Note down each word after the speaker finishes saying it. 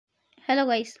Hello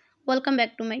guys, welcome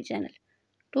back to my channel.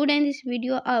 Today in this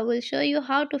video I will show you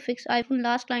how to fix iPhone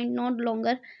last line not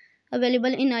longer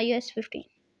available in iOS 15.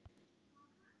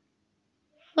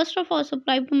 First of all,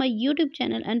 subscribe to my YouTube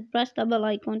channel and press the bell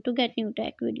icon to get new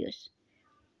tech videos.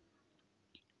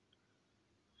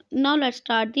 Now let's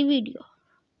start the video.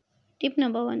 Tip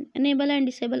number 1. Enable and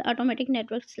disable automatic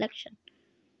network selection.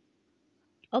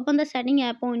 Open the setting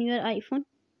app on your iPhone.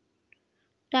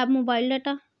 Tap mobile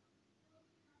data.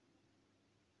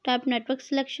 Tap network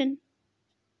selection.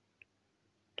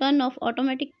 Turn off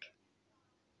automatic.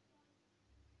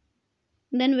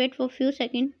 Then wait for few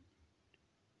seconds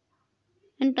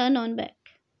and turn on back.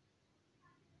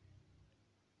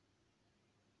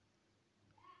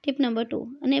 Tip number 2.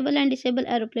 Enable and disable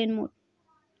airplane mode.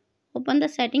 Open the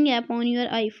setting app on your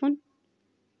iPhone.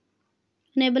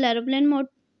 Enable airplane mode.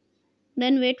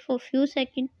 Then wait for few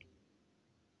seconds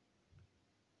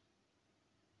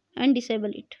and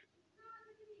disable it.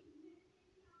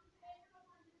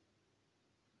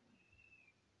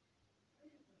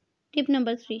 Tip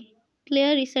number 3.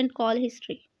 Clear recent call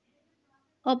history.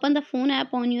 Open the phone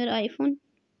app on your iPhone.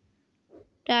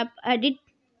 Tap edit.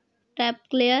 Tap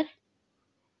clear.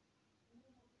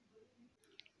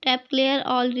 Tap clear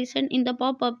all recent in the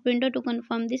pop-up window to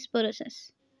confirm this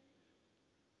process.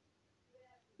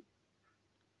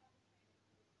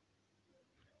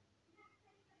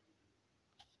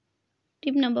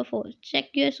 Tip number 4. Check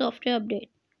your software update.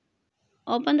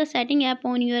 Open the setting app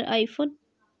on your iPhone.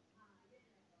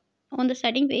 On the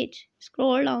setting page,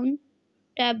 scroll down,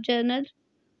 tap Journal,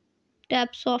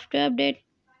 tap Software Update.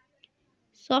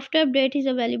 Software update is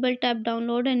available. Tap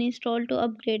download and install to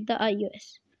upgrade the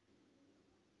iOS.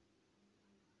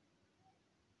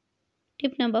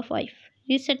 Tip number 5.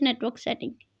 Reset network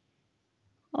setting.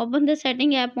 Open the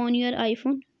setting app on your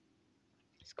iPhone.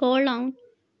 Scroll down,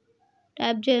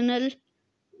 tap Journal,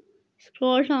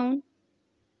 scroll down,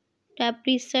 tap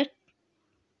Reset,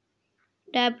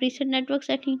 tap Reset network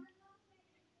setting.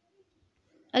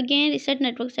 Again reset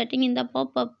network setting in the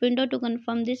pop-up window to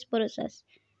confirm this process.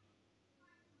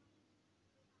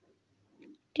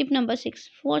 Tip number 6.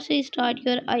 Force restart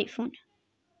your iPhone.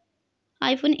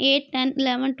 iPhone 8, 10,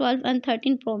 11, 12 and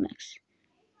 13 Pro Max.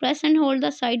 Press and hold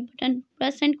the side button.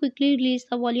 Press and quickly release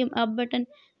the volume up button.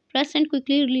 Press and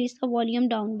quickly release the volume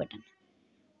down button.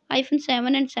 iPhone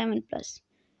 7 and 7 Plus.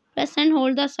 Press and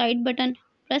hold the side button.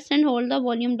 Press and hold the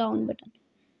volume down button.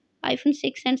 iPhone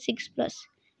 6 and 6 Plus.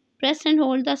 Press and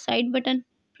hold the side button.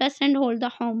 Press and hold the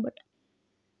home button.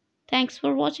 Thanks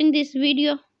for watching this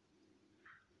video.